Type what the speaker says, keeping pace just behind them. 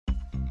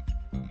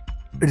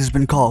It has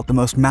been called the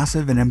most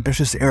massive and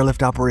ambitious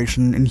airlift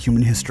operation in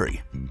human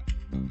history.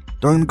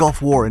 During the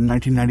Gulf War in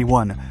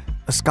 1991,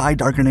 a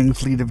sky-darkening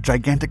fleet of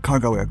gigantic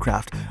cargo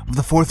aircraft of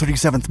the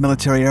 437th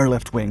Military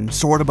Airlift Wing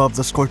soared above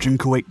the scorching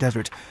Kuwait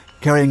desert,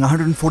 carrying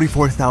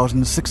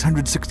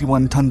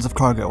 144,661 tons of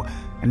cargo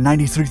and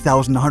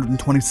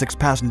 93,126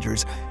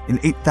 passengers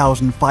in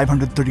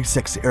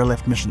 8,536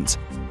 airlift missions.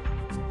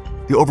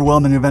 The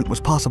overwhelming event was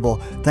possible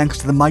thanks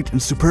to the might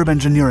and superb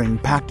engineering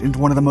packed into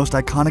one of the most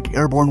iconic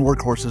airborne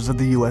workhorses of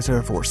the U.S.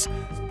 Air Force,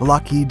 the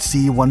Lockheed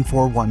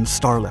C-141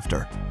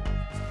 Starlifter.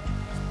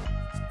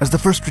 As the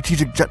first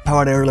strategic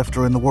jet-powered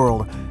airlifter in the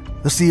world,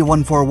 the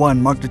C-141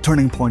 marked a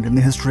turning point in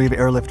the history of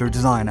airlifter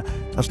design,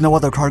 as no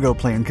other cargo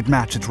plane could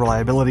match its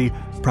reliability,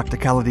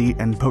 practicality,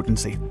 and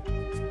potency.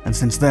 And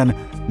since then,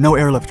 no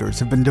airlifters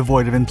have been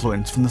devoid of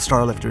influence from the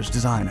Starlifter's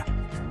design.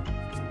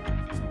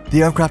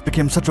 The aircraft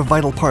became such a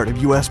vital part of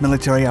U.S.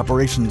 military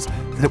operations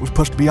that it was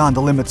pushed beyond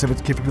the limits of its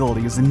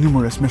capabilities in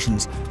numerous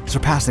missions,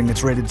 surpassing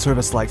its rated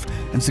service life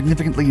and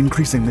significantly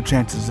increasing the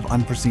chances of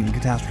unforeseen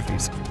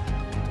catastrophes.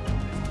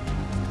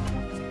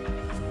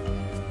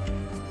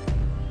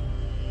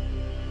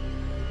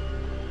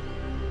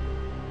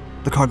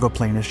 The cargo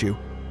plane issue.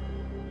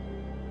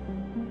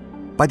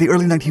 By the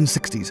early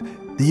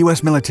 1960s, the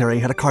U.S. military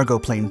had a cargo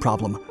plane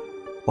problem.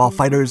 While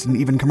fighters and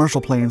even commercial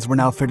planes were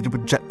now fitted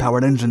with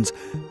jet-powered engines,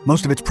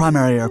 most of its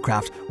primary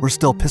aircraft were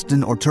still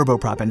piston or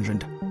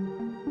turboprop-engined.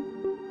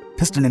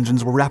 Piston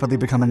engines were rapidly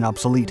becoming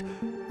obsolete,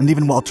 and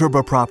even while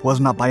turboprop was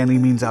not by any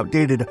means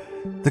outdated,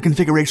 the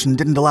configuration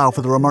didn't allow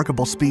for the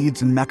remarkable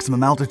speeds and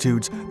maximum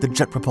altitudes that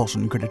jet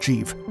propulsion could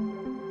achieve.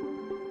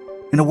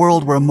 In a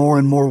world where more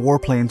and more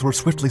warplanes were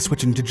swiftly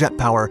switching to jet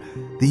power,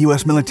 the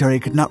U.S.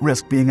 military could not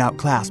risk being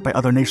outclassed by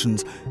other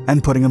nations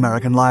and putting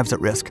American lives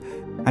at risk,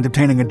 and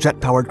obtaining a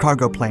jet-powered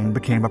cargo plane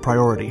became a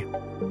priority.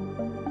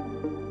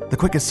 The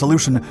quickest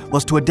solution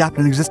was to adapt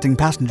an existing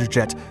passenger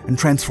jet and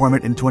transform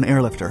it into an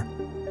airlifter.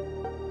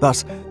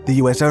 Thus, the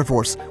U.S. Air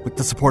Force, with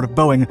the support of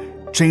Boeing,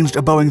 changed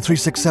a Boeing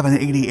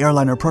 367-80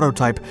 airliner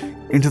prototype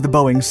into the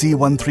Boeing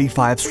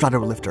C-135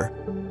 Starlifter.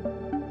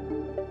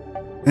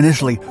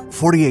 Initially,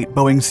 48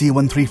 Boeing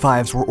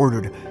C-135s were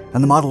ordered,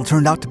 and the model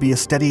turned out to be a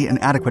steady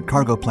and adequate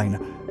cargo plane.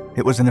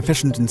 It was an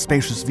efficient and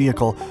spacious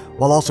vehicle,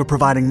 while also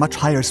providing much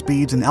higher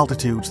speeds and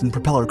altitudes than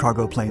propeller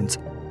cargo planes.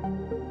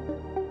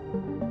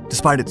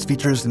 Despite its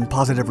features and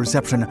positive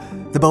reception,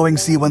 the Boeing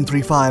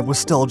C-135 was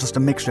still just a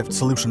makeshift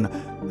solution,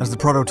 as the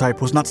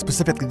prototype was not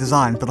specifically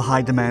designed for the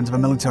high demands of a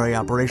military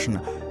operation,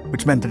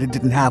 which meant that it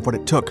didn't have what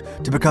it took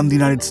to become the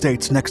United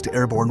States' next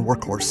airborne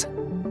workhorse.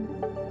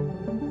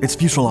 Its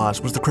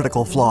fuselage was the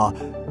critical flaw.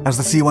 As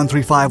the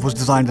C-135 was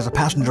designed as a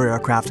passenger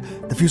aircraft,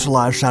 the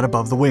fuselage sat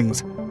above the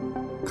wings.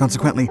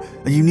 Consequently,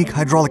 a unique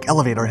hydraulic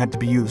elevator had to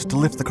be used to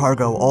lift the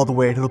cargo all the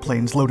way to the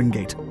plane's loading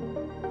gate.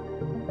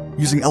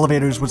 Using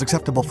elevators was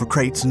acceptable for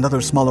crates and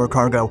other smaller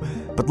cargo,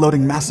 but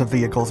loading massive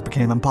vehicles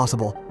became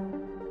impossible.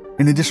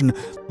 In addition,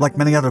 like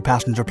many other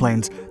passenger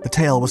planes, the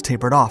tail was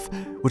tapered off,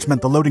 which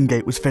meant the loading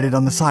gate was fitted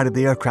on the side of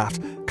the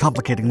aircraft,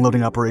 complicating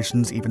loading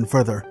operations even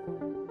further.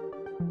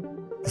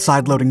 The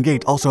side loading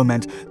gate also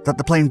meant that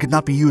the plane could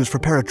not be used for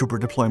paratrooper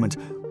deployment,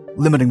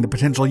 limiting the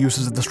potential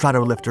uses of the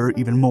Starlifter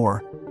even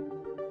more.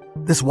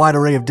 This wide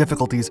array of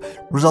difficulties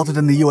resulted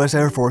in the U.S.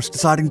 Air Force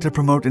deciding to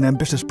promote an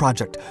ambitious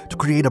project to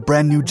create a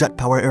brand new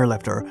jet-power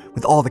airlifter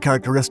with all the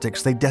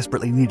characteristics they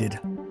desperately needed.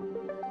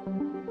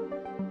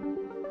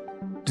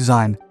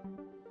 Design.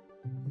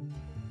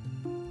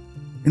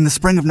 In the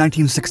spring of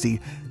 1960,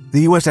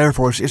 the U.S. Air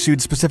Force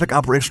issued Specific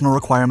Operational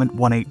Requirement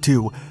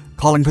 182,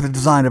 calling for the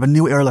design of a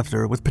new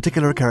airlifter with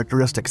particular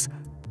characteristics.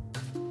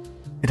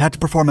 It had to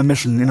perform a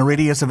mission in a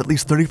radius of at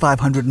least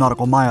 3,500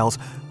 nautical miles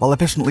while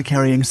efficiently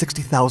carrying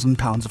 60,000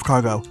 pounds of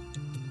cargo.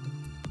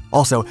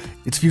 Also,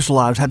 its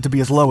fuselage had to be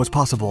as low as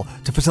possible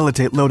to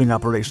facilitate loading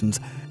operations,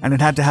 and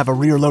it had to have a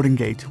rear loading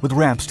gate with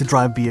ramps to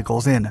drive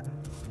vehicles in.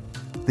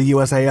 The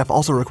USAF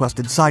also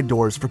requested side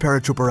doors for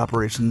paratrooper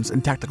operations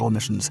and tactical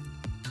missions.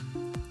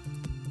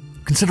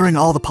 Considering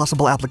all the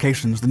possible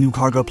applications the new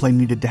cargo plane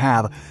needed to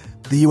have,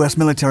 the U.S.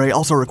 military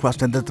also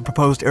requested that the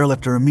proposed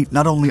airlifter meet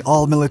not only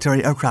all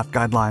military aircraft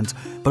guidelines,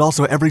 but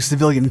also every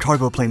civilian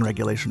cargo plane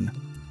regulation.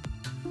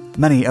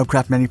 Many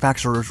aircraft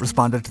manufacturers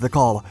responded to the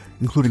call,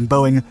 including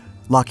Boeing,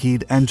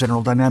 Lockheed, and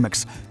General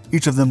Dynamics,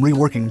 each of them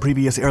reworking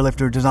previous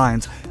airlifter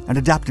designs and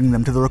adapting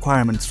them to the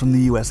requirements from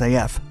the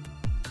USAF.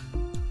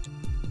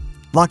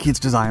 Lockheed's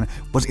design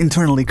was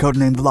internally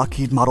codenamed the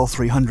Lockheed Model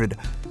 300,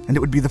 and it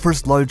would be the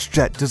first large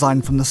jet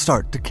designed from the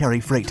start to carry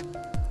freight.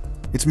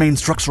 Its main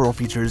structural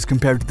features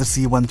compared to the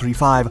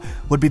C-135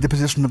 would be the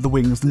position of the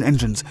wings and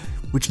engines,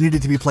 which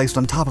needed to be placed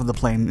on top of the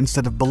plane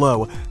instead of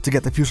below to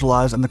get the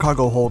fuselage and the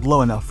cargo hold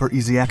low enough for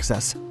easy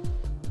access.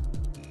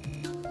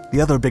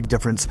 The other big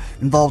difference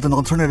involved an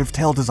alternative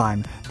tail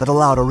design that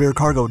allowed a rear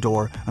cargo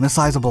door and a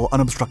sizable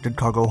unobstructed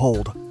cargo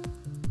hold.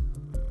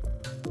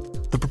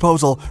 The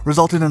proposal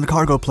resulted in a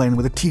cargo plane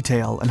with a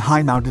T-tail and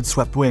high-mounted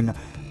swept wing,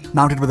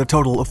 mounted with a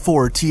total of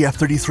 4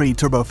 TF-33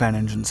 turbofan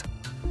engines.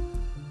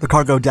 The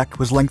cargo deck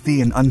was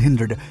lengthy and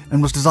unhindered,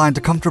 and was designed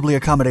to comfortably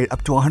accommodate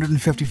up to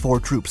 154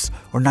 troops,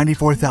 or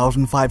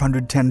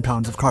 94,510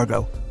 pounds of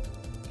cargo.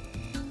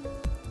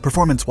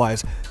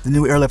 Performance-wise, the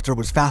new airlifter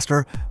was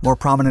faster, more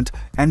prominent,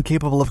 and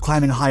capable of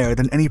climbing higher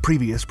than any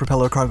previous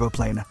propeller cargo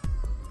plane.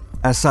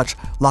 As such,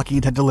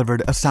 Lockheed had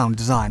delivered a sound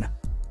design.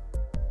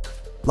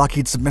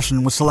 Lockheed's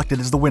submission was selected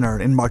as the winner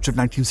in March of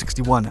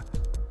 1961.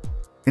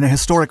 In a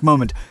historic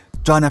moment,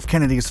 John F.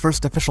 Kennedy's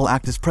first official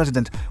act as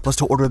president was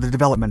to order the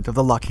development of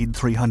the Lockheed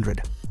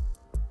 300.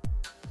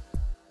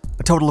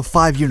 A total of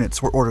 5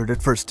 units were ordered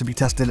at first to be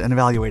tested and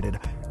evaluated,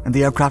 and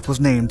the aircraft was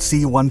named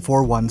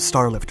C-141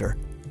 Starlifter.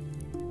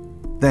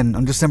 Then,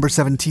 on December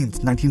 17,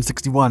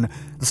 1961,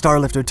 the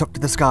Starlifter took to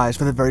the skies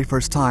for the very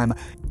first time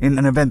in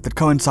an event that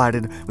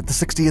coincided with the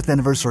 60th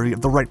anniversary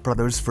of the Wright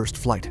brothers' first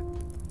flight.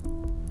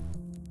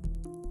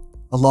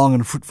 A long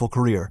and fruitful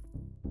career.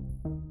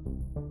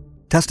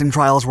 Testing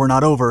trials were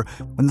not over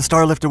when the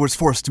Starlifter was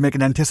forced to make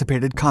an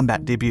anticipated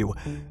combat debut,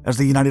 as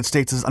the United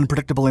States'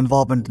 unpredictable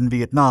involvement in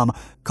Vietnam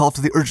called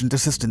for the urgent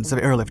assistance of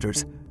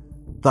airlifters.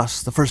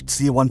 Thus, the first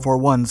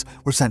C-141s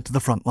were sent to the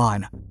front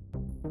line.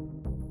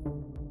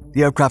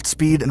 The aircraft's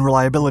speed and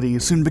reliability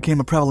soon became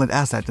a prevalent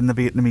asset in the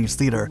Vietnamese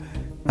theater,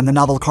 and the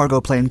novel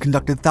cargo plane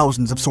conducted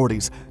thousands of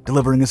sorties,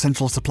 delivering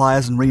essential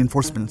supplies and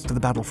reinforcements to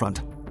the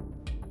battlefront.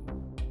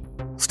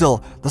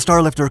 Still, the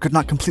Starlifter could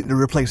not completely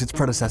replace its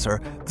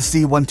predecessor, the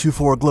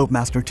C-124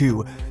 Globemaster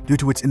II, due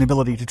to its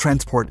inability to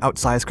transport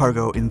outsized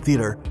cargo in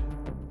theater.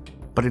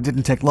 But it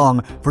didn't take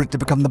long for it to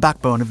become the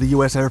backbone of the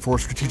U.S. Air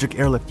Force strategic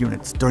airlift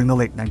units during the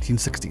late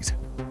 1960s.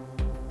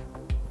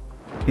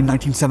 In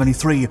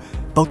 1973,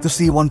 both the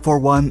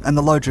C-141 and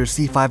the larger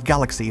C-5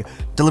 Galaxy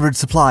delivered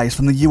supplies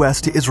from the U.S.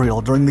 to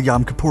Israel during the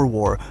Yom Kippur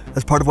War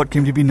as part of what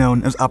came to be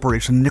known as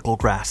Operation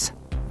Nickelgrass.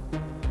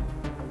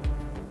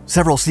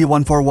 Several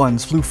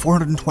C-141s flew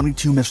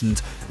 422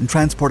 missions and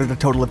transported a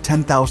total of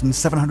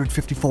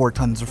 10,754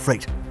 tons of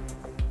freight.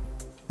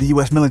 The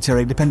U.S.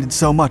 military depended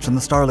so much on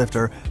the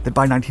Starlifter that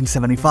by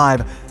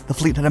 1975, the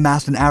fleet had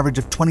amassed an average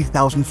of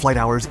 20,000 flight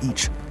hours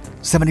each,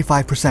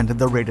 75% of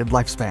their rated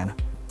lifespan.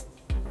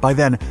 By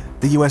then,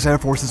 the U.S. Air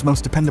Force's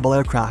most dependable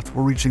aircraft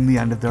were reaching the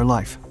end of their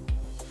life.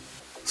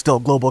 Still,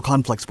 global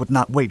conflicts would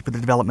not wait for the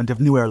development of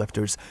new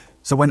airlifters,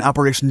 so when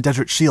Operation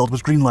Desert Shield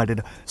was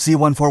greenlighted,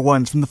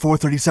 C-141s from the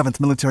 437th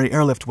Military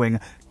Airlift Wing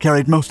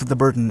carried most of the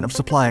burden of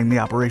supplying the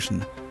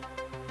operation.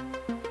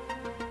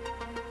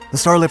 The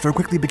Starlifter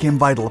quickly became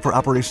vital for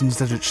Operations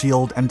Desert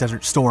Shield and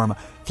Desert Storm,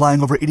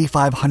 flying over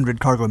 8,500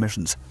 cargo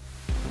missions.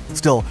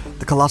 Still,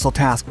 the colossal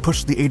task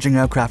pushed the aging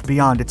aircraft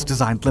beyond its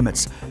designed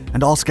limits,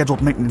 and all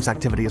scheduled maintenance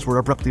activities were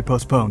abruptly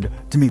postponed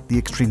to meet the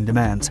extreme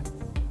demands.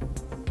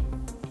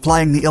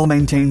 Flying the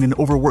ill-maintained and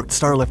overworked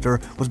Starlifter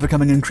was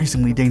becoming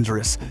increasingly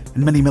dangerous,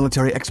 and many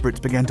military experts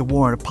began to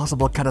warn of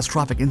possible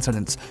catastrophic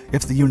incidents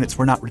if the units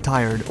were not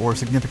retired or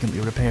significantly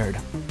repaired.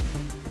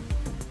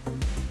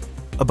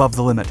 Above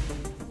the limit.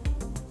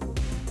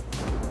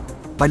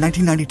 By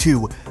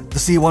 1992, the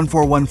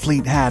C-141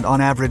 fleet had,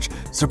 on average,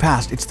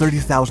 surpassed its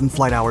 30,000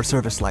 flight-hour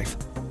service life.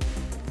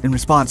 In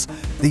response,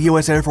 the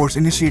U.S. Air Force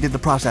initiated the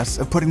process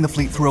of putting the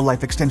fleet through a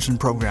life extension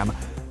program,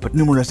 but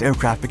numerous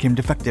aircraft became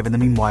defective in the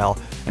meanwhile,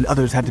 and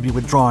others had to be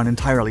withdrawn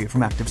entirely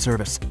from active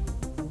service.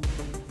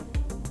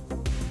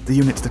 The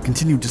units that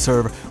continued to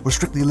serve were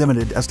strictly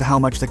limited as to how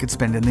much they could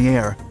spend in the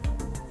air.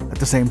 At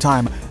the same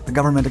time, the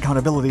Government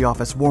Accountability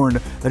Office warned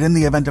that in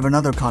the event of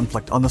another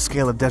conflict on the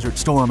scale of Desert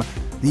Storm,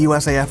 the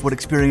USAF would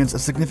experience a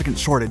significant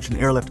shortage in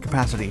airlift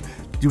capacity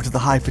due to the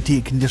high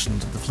fatigue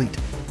conditions of the fleet.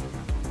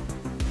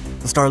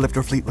 The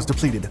Starlifter fleet was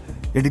depleted.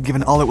 It had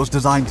given all it was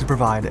designed to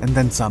provide, and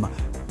then some,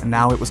 and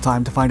now it was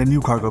time to find a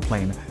new cargo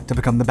plane to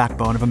become the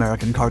backbone of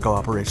American cargo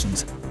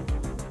operations.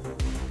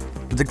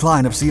 The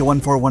decline of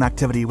C-141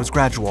 activity was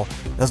gradual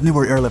as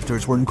newer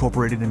airlifters were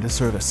incorporated into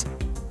service.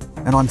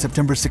 And on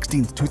September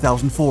 16,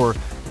 2004,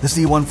 the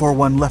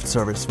C-141 left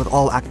service with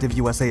all active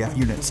USAF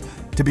units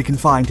to be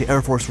confined to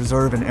Air Force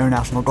Reserve and Air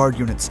National Guard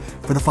units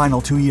for the final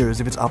 2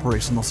 years of its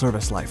operational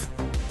service life.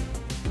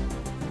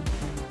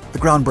 The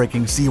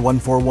groundbreaking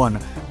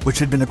C-141, which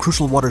had been a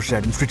crucial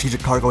watershed in strategic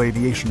cargo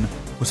aviation,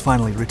 was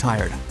finally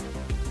retired.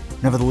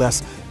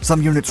 Nevertheless,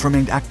 some units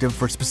remained active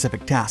for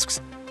specific tasks.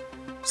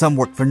 Some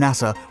worked for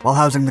NASA while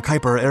housing the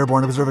Kuiper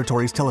Airborne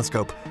Observatory's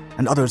telescope,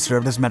 and others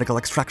served as medical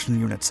extraction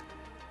units.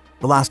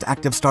 The last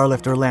active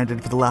Starlifter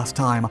landed for the last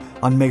time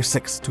on May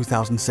 6,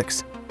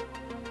 2006.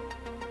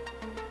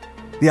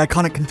 The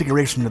iconic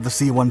configuration of the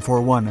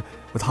C-141,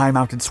 with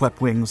high-mounted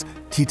swept wings,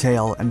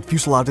 T-tail, and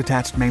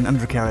fuselage-attached main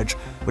undercarriage,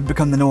 would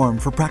become the norm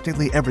for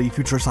practically every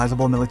future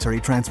sizable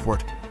military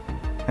transport.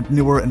 And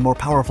newer and more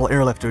powerful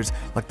airlifters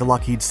like the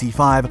Lockheed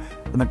C-5,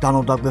 the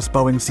McDonnell Douglas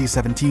Boeing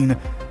C-17,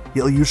 the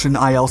Ilyushin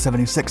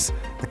IL-76,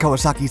 the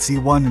Kawasaki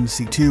C-1 and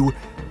C-2,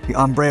 the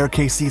Embraer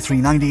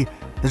KC-390,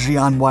 the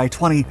Xi'an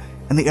Y-20,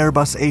 and the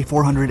Airbus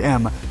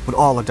A400M would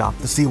all adopt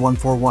the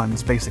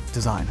C-141's basic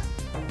design.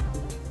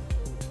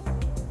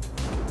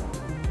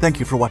 Thank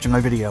you for watching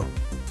our video.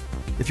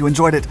 If you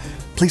enjoyed it,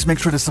 please make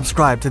sure to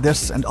subscribe to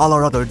this and all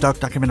our other Dark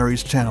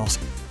Documentaries channels.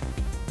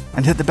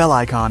 and hit the bell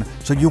icon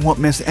so you won't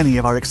miss any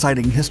of our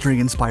exciting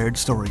history-inspired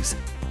stories.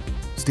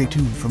 Stay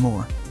tuned for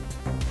more.